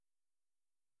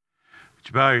Would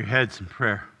you bow your heads in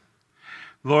prayer?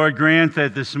 Lord, grant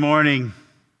that this morning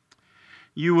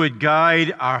you would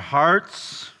guide our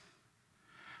hearts,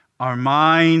 our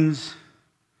minds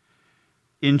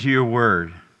into your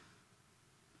word.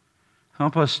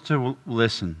 Help us to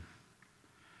listen.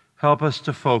 Help us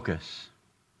to focus.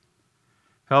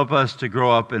 Help us to grow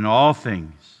up in all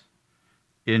things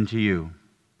into you.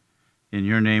 In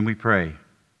your name we pray.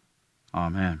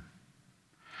 Amen.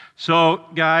 So,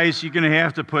 guys, you're going to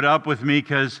have to put up with me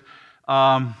because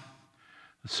the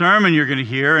sermon you're going to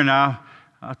hear, and I'll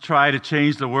try to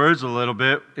change the words a little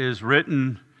bit, is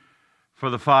written for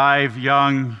the 5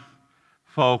 young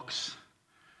folks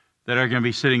that are going to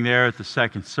be sitting there at the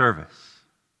second service.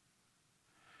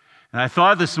 And I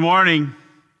thought this morning,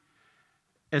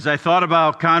 as I thought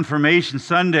about Confirmation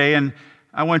Sunday, and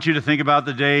I want you to think about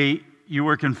the day you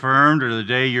were confirmed or the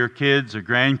day your kids or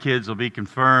grandkids will be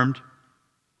confirmed.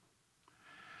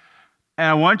 And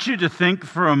I want you to think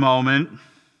for a moment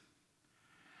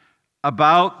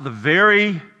about the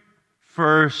very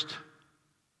first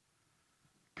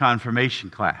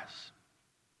confirmation class.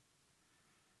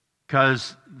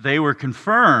 Because they were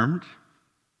confirmed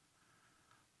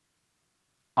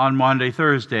on Monday,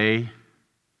 Thursday,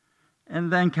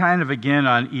 and then kind of again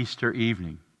on Easter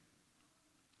evening.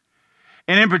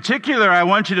 And in particular, I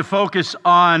want you to focus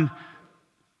on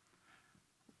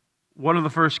one of the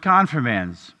first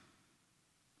confirmands,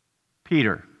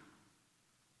 Peter.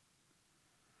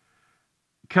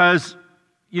 Because,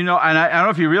 and I don't know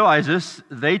if you realize this,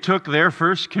 they took their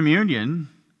first communion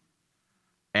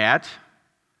at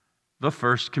the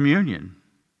first communion,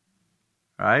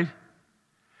 right?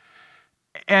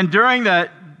 And during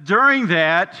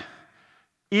that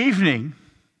evening,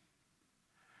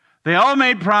 they all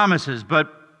made promises,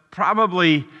 but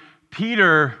probably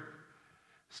Peter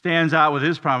stands out with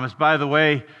his promise. By the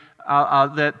way,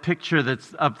 that picture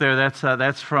that's up there,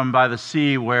 that's from by the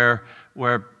sea where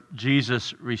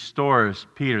Jesus restores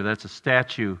Peter. That's a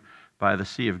statue by the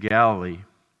Sea of Galilee.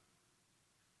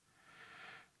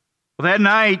 Well, that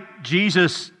night,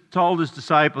 Jesus told his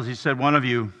disciples, he said, one of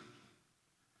you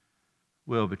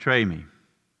will betray me.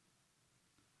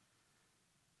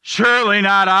 Surely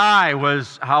not I,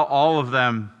 was how all of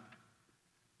them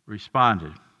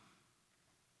responded.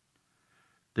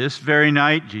 This very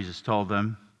night, Jesus told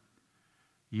them,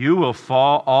 you will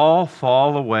all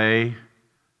fall away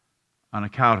on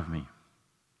account of me.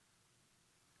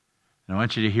 And I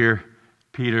want you to hear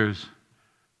Peter's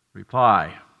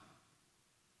reply.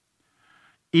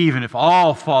 Even if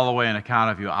all fall away on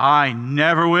account of you, I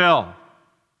never will.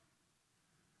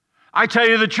 I tell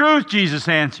you the truth, Jesus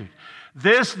answered.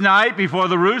 This night before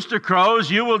the rooster crows,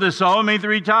 you will disown me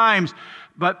 3 times.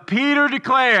 But Peter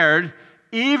declared,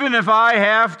 even if I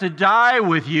have to die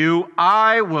with you,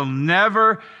 I will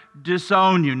never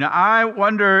disown you. Now, I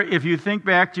wonder if you think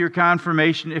back to your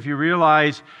confirmation, if you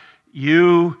realize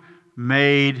you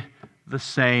made the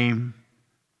same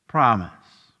promise.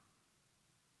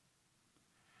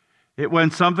 It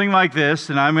went something like this,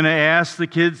 and I'm going to ask the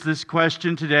kids this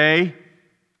question today.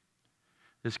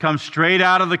 This comes straight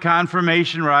out of the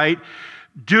confirmation rite.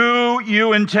 Do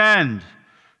you intend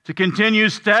to continue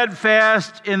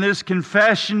steadfast in this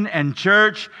confession and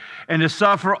church and to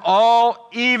suffer all,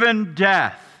 even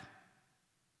death,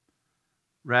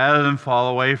 rather than fall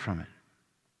away from it?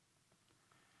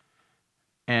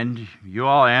 And you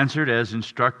all answered as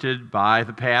instructed by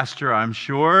the pastor, I'm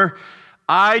sure.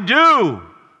 I do,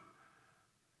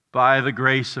 by the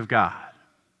grace of God.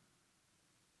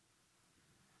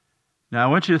 Now, I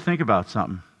want you to think about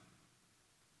something.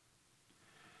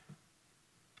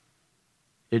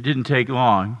 It didn't take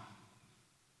long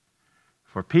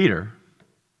for Peter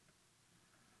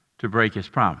to break his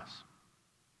promise,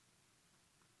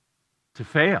 to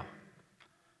fail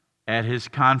at his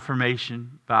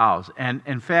confirmation vows. And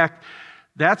in fact,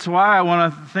 that's why I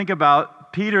want to think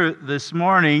about Peter this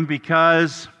morning,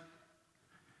 because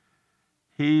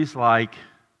he's like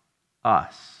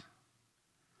us.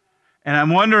 And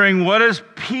I'm wondering, what does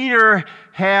Peter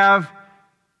have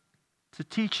to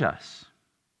teach us?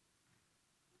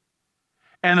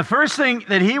 And the first thing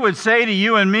that he would say to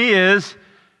you and me is,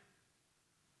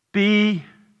 be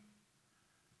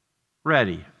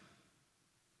ready.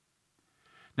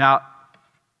 Now,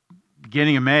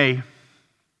 beginning of May,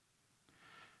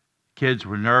 kids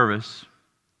were nervous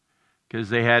because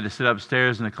they had to sit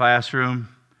upstairs in the classroom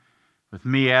with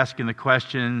me asking the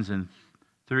questions and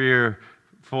 3 or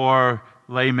 4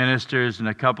 lay ministers and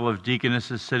a couple of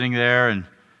deaconesses sitting there, and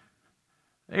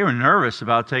they were nervous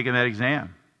about taking that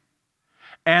exam.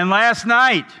 And last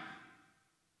night,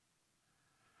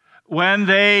 when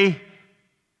they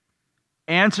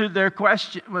answered their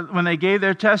question when they gave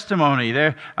their testimony.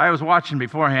 I was watching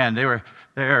beforehand.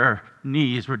 Their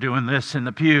knees were doing this in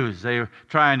the pews. They were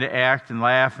trying to act and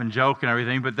laugh and joke and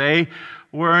everything, but they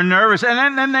were nervous.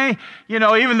 And then they,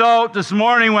 even though this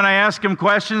morning when I ask them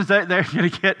questions, they're going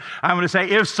to get, I'm going to say,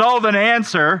 if so, then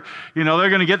answer. They're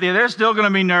going to get they're still going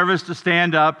to be nervous to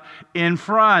stand up in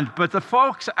front. But the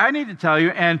folks, I need to tell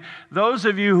you, and those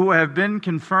of you who have been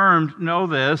confirmed know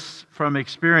this from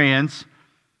experience,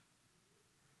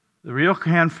 the real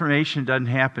confirmation doesn't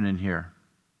happen in here.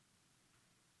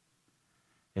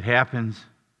 It happens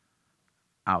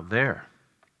out there.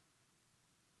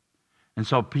 And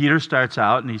so Peter starts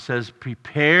out and he says,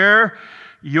 prepare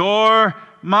your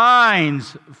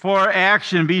minds for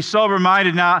action. Be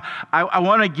sober-minded. Now, I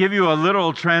want to give you a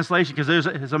literal translation because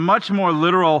there's a much more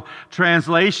literal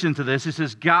translation to this. It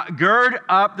says, gird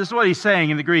up. This is what he's saying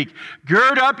in the Greek.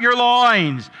 Gird up your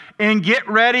loins and get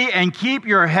ready and keep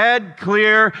your head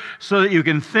clear so that you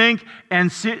can think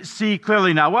and see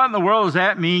clearly. Now, what in the world does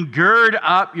that mean? Gird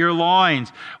up your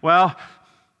loins. Well,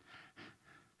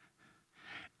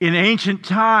 in ancient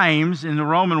times, in the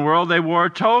Roman world, they wore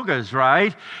togas,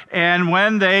 right? And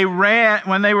when they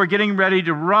were getting ready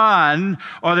to run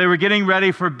or they were getting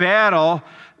ready for battle,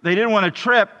 they didn't want to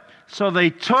trip, so they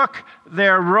took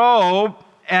their robe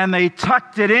and they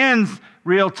tucked it in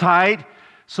real tight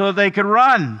so they could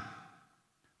run.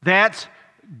 That's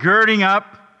girding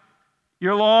up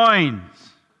your loins,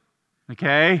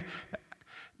 okay?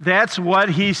 That's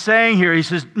what he's saying here. He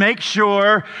says, make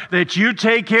sure that you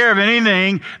take care of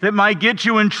anything that might get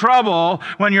you in trouble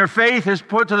when your faith is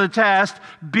put to the test.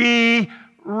 Be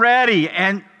ready.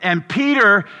 And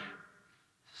Peter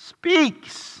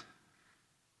speaks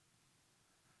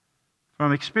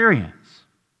from experience.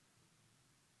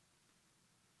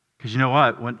 Because you know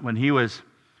what? When he was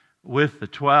with the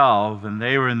 12 and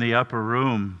they were in the upper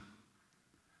room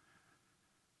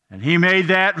and he made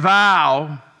that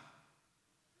vow,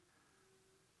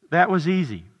 that was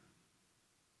easy.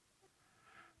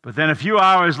 But then a few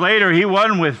hours later, he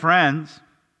wasn't with friends.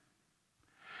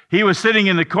 He was sitting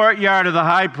in the courtyard of the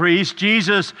high priest.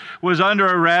 Jesus was under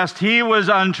arrest. He was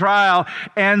on trial.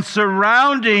 And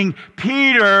surrounding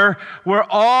Peter were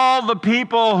all the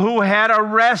people who had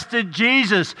arrested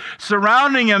Jesus.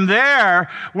 Surrounding him there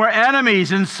were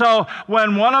enemies. And so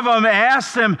when one of them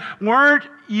asked him, weren't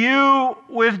you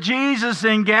with Jesus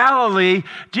in Galilee?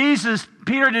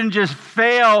 Peter didn't just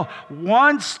fail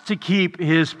once to keep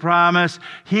his promise.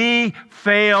 He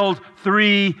failed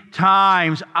 3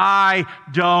 times. I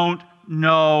don't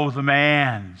know the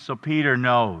man. So Peter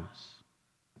knows.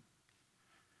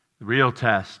 The real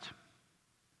test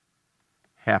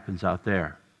happens out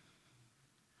there.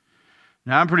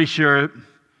 Now, I'm pretty sure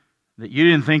that you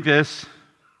didn't think this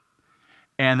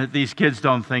and that these kids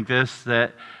don't think this,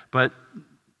 but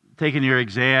taking your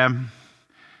exam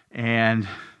and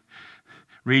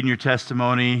reading your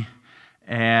testimony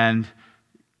and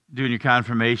doing your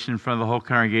confirmation in front of the whole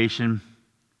congregation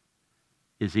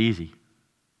is easy.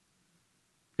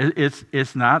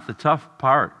 It's not the tough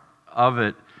part of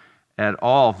it at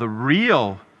all. The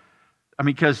real,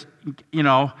 because,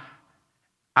 I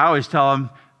always tell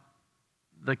them,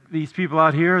 these people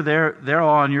out here, they're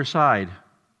all on your side,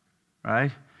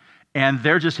 right? And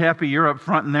they're just happy you're up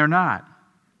front and they're not,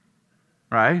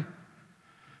 right?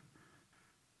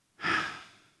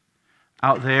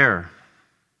 Out there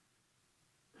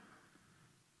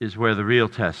is where the real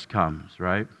test comes,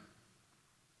 right?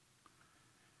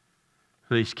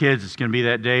 For these kids, it's going to be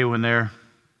that day when they're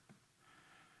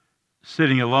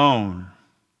sitting alone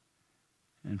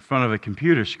in front of a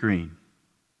computer screen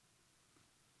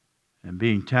and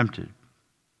being tempted.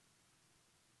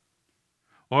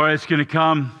 Or it's going to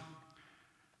come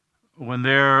when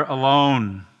they're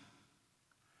alone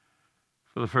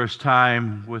for the first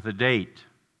time with a date.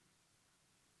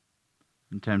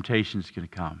 And temptation's going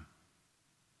to come.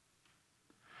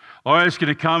 Or it's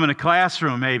going to come in a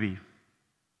classroom, maybe,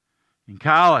 in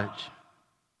college,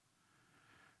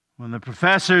 when the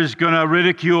professor's going to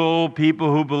ridicule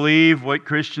people who believe what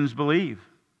Christians believe.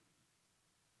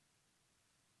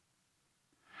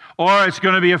 Or it's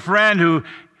going to be a friend who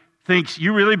thinks,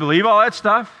 you really believe all that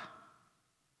stuff?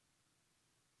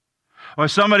 Or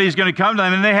somebody's going to come to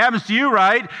them, and it happens to you,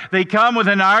 right? They come with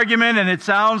an argument, and it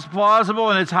sounds plausible,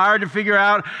 and it's hard to figure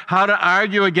out how to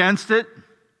argue against it.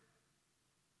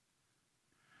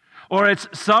 Or it's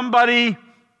somebody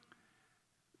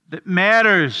that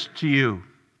matters to you,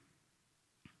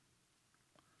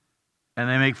 and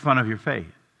they make fun of your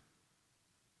faith.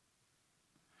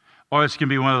 Or it's going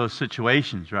to be one of those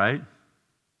situations, right?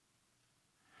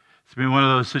 It's going to be one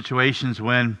of those situations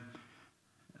when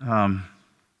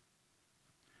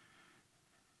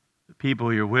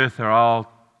people you're with are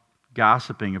all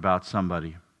gossiping about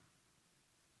somebody,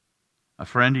 a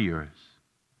friend of yours.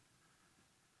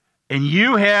 And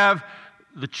you have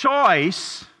the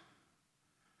choice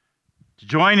to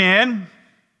join in,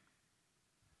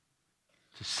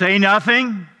 to say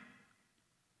nothing,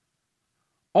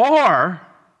 or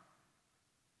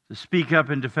to speak up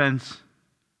in defense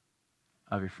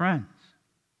of your friends.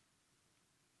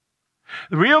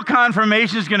 The real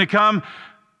confirmation is going to come,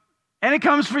 and it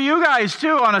comes for you guys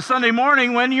too, on a Sunday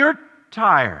morning when you're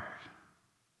tired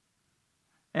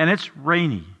and it's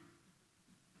rainy,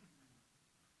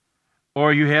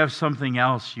 or you have something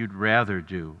else you'd rather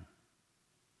do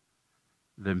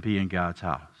than be in God's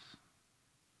house.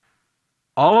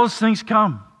 All those things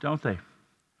come, don't they?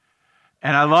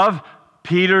 And I love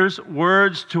Peter's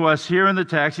words to us here in the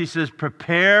text. He says,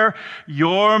 prepare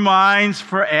your minds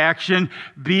for action.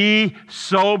 Be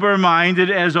sober-minded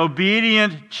as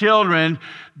obedient children.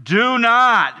 Do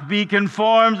not be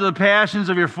conformed to the passions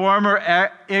of your former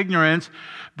ignorance,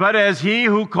 but as he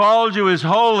who called you is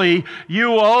holy,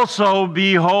 you also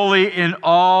be holy in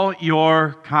all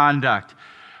your conduct.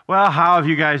 Well, how have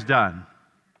you guys done?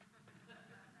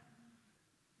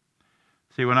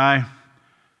 See, when I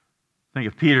think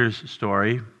of Peter's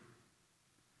story,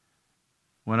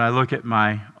 when I look at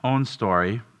my own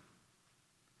story,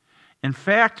 in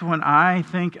fact, when I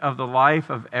think of the life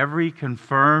of every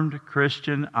confirmed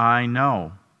Christian I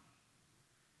know,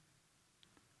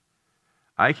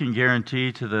 I can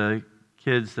guarantee to the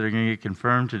kids that are going to get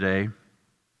confirmed today,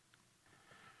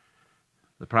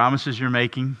 the promises you're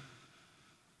making,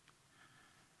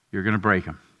 you're going to break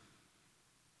them.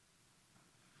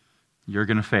 You're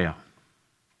going to fail.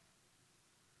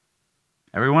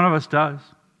 Every one of us does.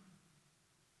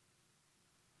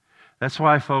 That's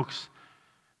why, folks,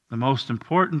 the most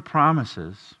important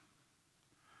promises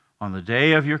on the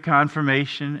day of your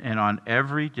confirmation and on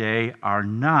every day are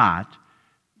not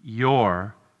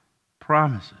your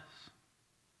promises.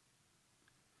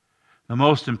 The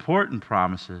most important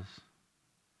promises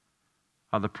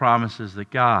are the promises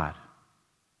that God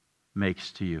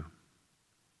makes to you.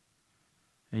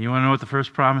 And you want to know what the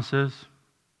first promise is?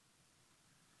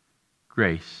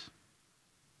 Grace.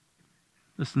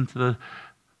 Listen to the,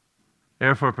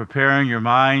 therefore, preparing your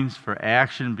minds for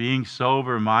action, being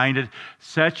sober-minded,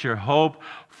 set your hope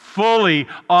fully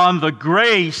on the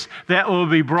grace that will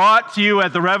be brought to you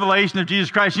at the revelation of Jesus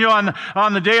Christ. You know,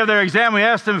 on the day of their exam, we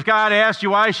asked them, if God asked you,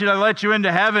 why should I let you into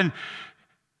heaven?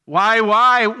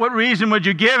 Why? What reason would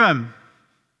you give him?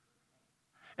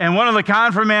 And one of the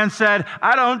confirmands said,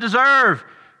 I don't deserve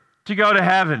to go to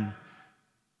heaven,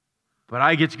 but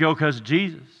I get to go because of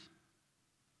Jesus.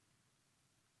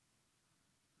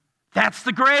 That's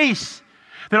the grace.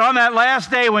 That on that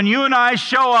last day when you and I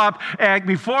show up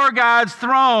before God's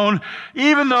throne,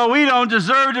 even though we don't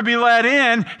deserve to be let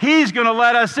in, he's going to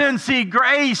let us in. See,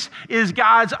 grace is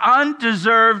God's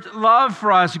undeserved love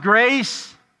for us.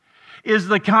 Grace is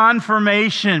the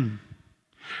confirmation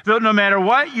that no matter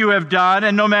what you have done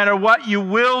and no matter what you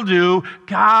will do,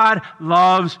 God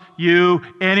loves you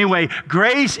anyway.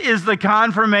 Grace is the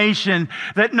confirmation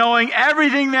that knowing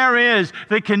everything there is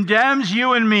that condemns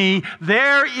you and me,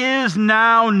 there is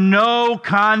now no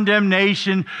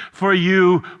condemnation for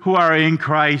you who are in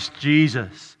Christ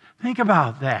Jesus. Think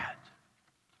about that,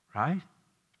 right?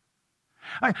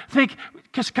 I think,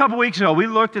 just a couple weeks ago, we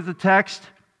looked at the text,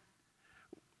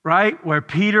 right, where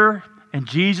Peter and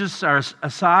Jesus are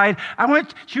aside. I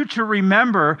want you to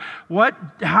remember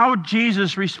how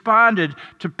Jesus responded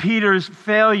to Peter's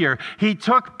failure. He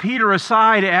took Peter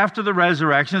aside after the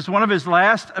resurrection. It's one of his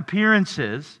last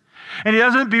appearances. And he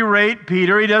doesn't berate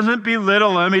Peter. He doesn't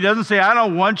belittle him. He doesn't say, I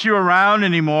don't want you around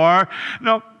anymore.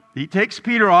 No, he takes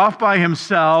Peter off by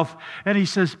himself and he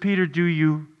says, Peter, do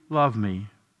you love me?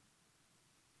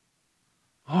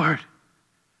 Lord,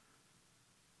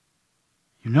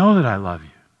 you know that I love you.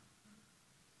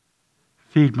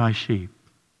 Feed my sheep.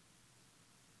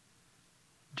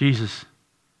 Jesus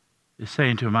is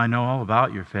saying to him, I know all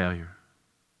about your failure,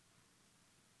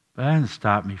 but that hasn't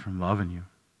stopped me from loving you.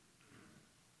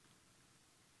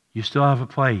 You still have a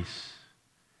place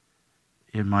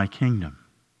in my kingdom.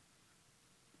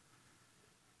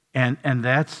 And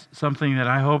that's something that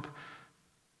I hope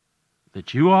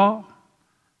that you all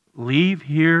leave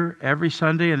here every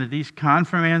Sunday and that these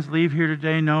confirmands leave here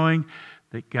today knowing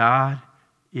that God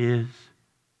is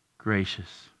gracious.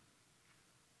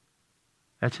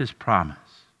 That's his promise.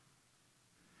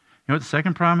 You know what the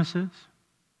second promise is?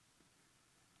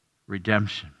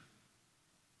 Redemption.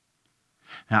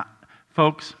 Now,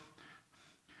 folks,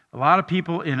 a lot of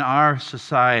people in our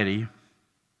society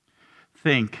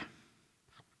think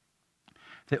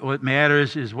That what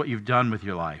matters is what you've done with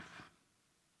your life,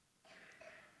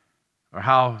 or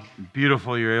how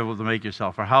beautiful you're able to make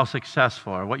yourself, or how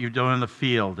successful, or what you're doing in the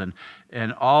field,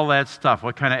 and all that stuff,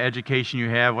 what kind of education you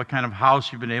have, what kind of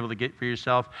house you've been able to get for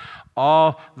yourself,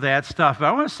 all that stuff. But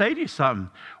I want to say to you something.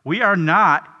 We are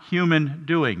not human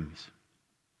doings.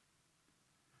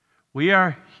 We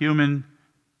are human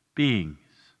beings.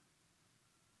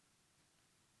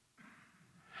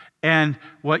 And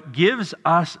what gives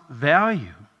us value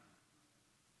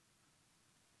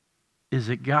is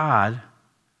that God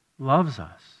loves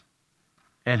us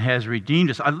and has redeemed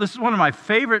us. This is one of my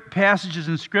favorite passages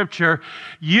in Scripture.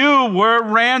 You were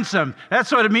ransomed.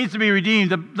 That's what it means to be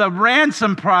redeemed. The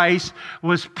ransom price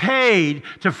was paid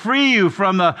to free you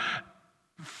from the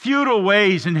futile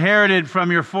ways inherited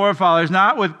from your forefathers,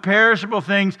 not with perishable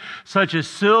things such as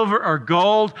silver or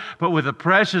gold, but with the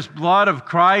precious blood of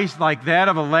Christ, like that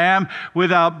of a lamb,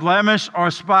 without blemish or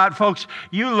spot. Folks,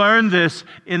 you learned this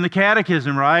in the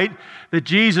catechism, right? That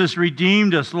Jesus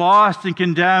redeemed us, lost and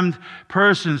condemned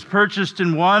persons, purchased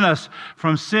and won us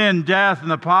from sin, death, and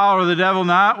the power of the devil,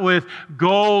 not with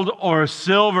gold or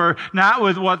silver, not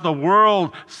with what the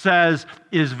world says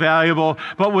is valuable,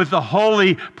 but with the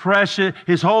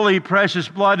His holy, precious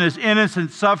blood and His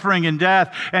innocent suffering and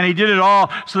death. And He did it all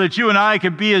so that you and I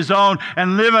could be His own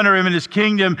and live under Him in His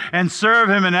kingdom and serve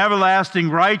Him in everlasting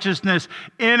righteousness,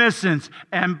 innocence,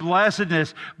 and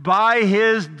blessedness. By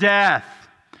His death,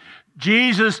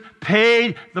 Jesus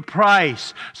paid the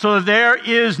price so that there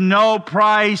is no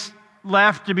price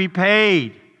left to be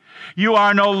paid. You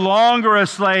are no longer a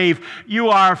slave. You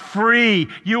are free.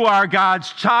 You are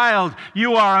God's child.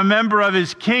 You are a member of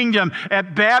His kingdom.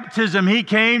 At baptism, He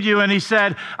came to you and He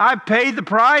said, I paid the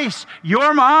price.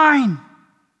 You're mine.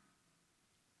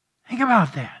 Think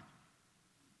about that.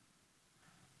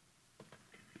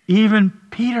 Even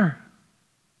Peter,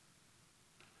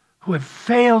 who had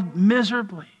failed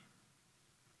miserably,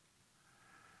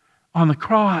 on the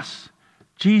cross,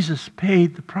 Jesus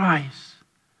paid the price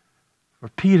for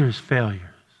Peter's failures.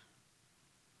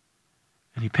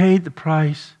 And He paid the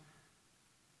price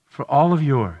for all of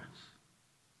yours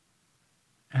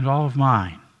and all of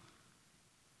mine.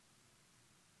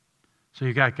 So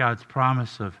you got God's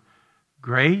promise of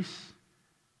grace,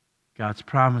 God's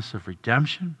promise of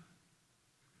redemption.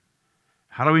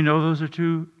 How do we know those are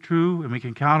true? And we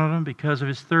can count on them because of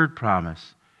His third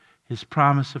promise, His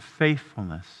promise of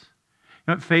faithfulness.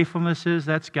 You know what faithfulness is?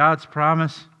 That's God's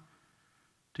promise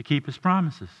to keep His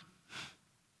promises.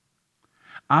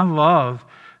 I love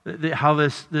how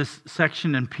this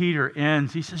section in Peter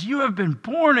ends. He says, you have been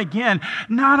born again,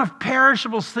 not of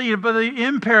perishable seed, but the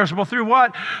imperishable. Through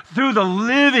what? Through the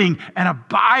living and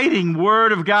abiding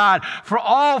Word of God. For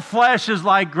all flesh is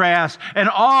like grass, and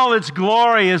all its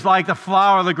glory is like the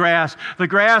flower of the grass. The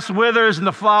grass withers and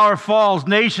the flower falls.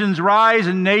 Nations rise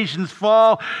and nations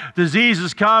fall.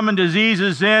 Diseases come and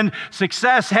diseases end.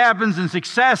 Success happens and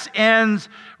success ends,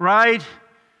 right?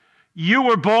 You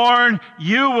were born,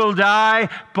 you will die,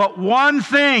 but one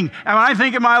thing, and when I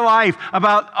think of my life, of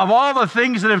all the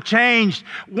things that have changed,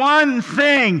 one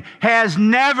thing has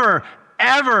never,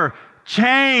 ever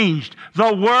changed.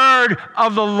 The word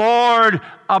of the Lord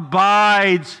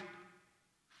abides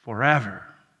forever.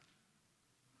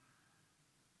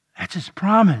 That's His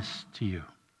promise to you.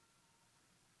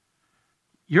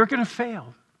 You're going to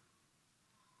fail.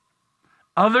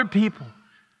 Other people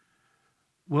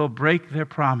will break their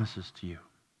promises to you.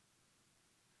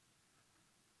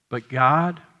 But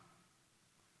God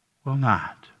will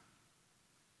not.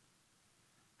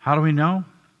 How do we know?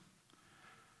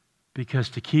 Because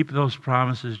to keep those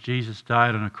promises, Jesus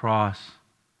died on a cross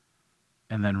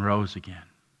and then rose again.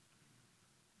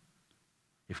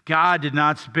 If God did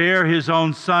not spare His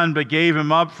own Son, but gave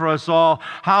Him up for us all,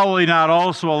 how will He not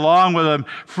also, along with Him,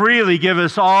 freely give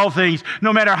us all things?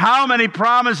 No matter how many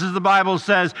promises the Bible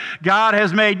says God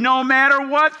has made, no matter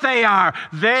what they are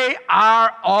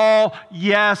all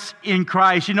yes in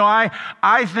Christ. You know,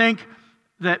 I think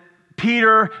that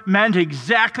Peter meant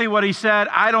exactly what he said.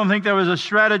 I don't think there was a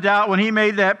shred of doubt when he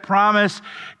made that promise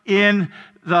in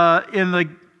the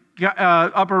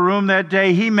upper room that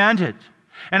day. He meant it.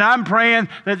 And I'm praying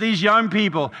that these young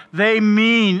people, they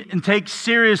mean and take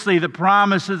seriously the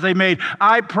promises they made.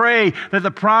 I pray that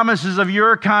the promises of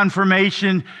your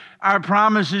confirmation are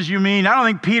promises you mean. I don't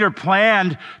think Peter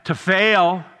planned to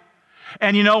fail.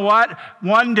 And you know what?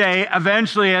 One day,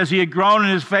 eventually, as he had grown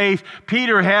in his faith,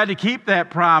 Peter had to keep that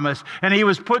promise. And he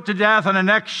was put to death on an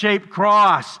X-shaped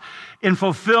cross in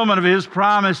fulfillment of his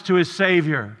promise to his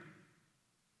Savior.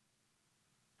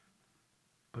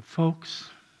 But folks,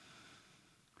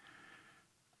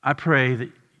 I pray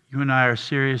that you and I are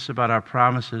serious about our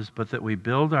promises, but that we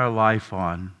build our life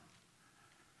on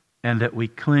and that we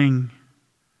cling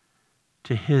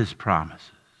to His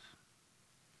promises.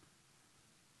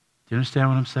 Do you understand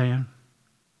what I'm saying?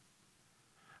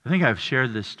 I think I've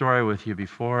shared this story with you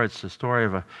before. It's the story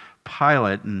of a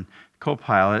pilot and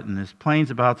co-pilot, and his plane's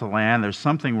about to land. There's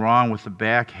something wrong with the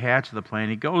back hatch of the plane.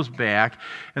 He goes back,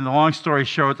 and the long story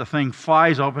short, the thing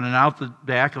flies open, and out the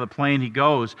back of the plane he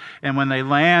goes. And when they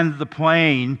land the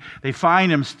plane, they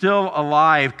find him still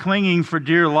alive, clinging for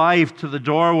dear life to the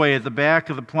doorway at the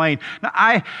back of the plane.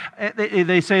 Now,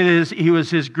 they say that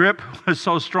his grip was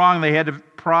so strong they had to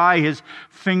pry his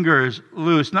fingers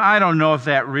loose. Now, I don't know if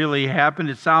that really happened.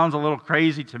 It sounds a little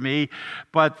crazy to me,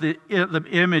 but the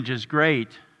image is great.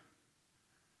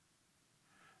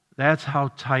 That's how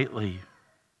tightly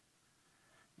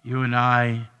you and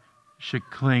I should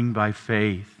cling by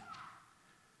faith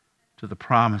to the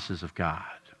promises of God.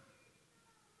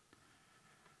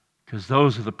 Because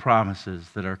those are the promises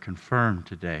that are confirmed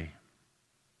today.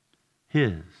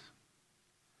 His.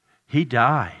 He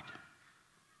died.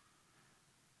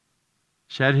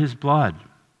 Shed His blood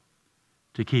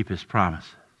to keep His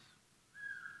promises.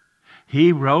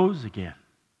 He rose again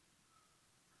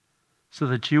so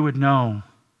that you would know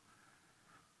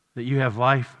that you have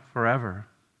life forever.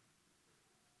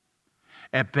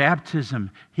 At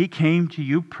baptism, He came to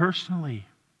you personally,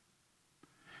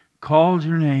 called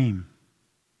your name,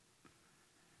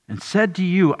 and said to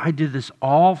you, I did this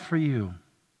all for you.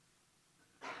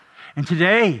 And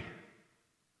today,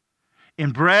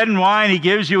 in bread and wine, He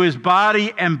gives you His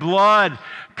body and blood,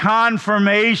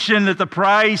 confirmation that the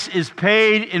price is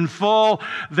paid in full,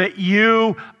 that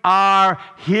you are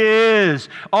His.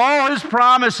 All His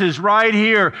promises right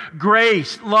here.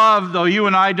 Grace, love, though you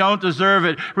and I don't deserve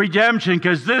it. Redemption,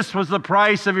 because this was the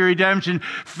price of your redemption.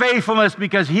 Faithfulness,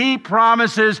 because He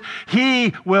promises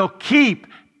He will keep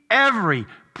every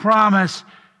promise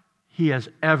He has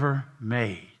ever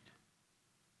made.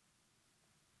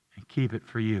 And keep it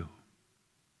for you.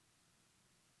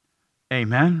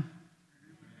 Amen?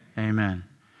 Amen.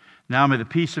 Now may the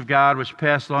peace of God, which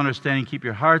passes all understanding, keep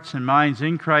your hearts and minds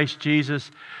in Christ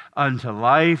Jesus unto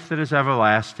life that is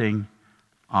everlasting.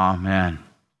 Amen.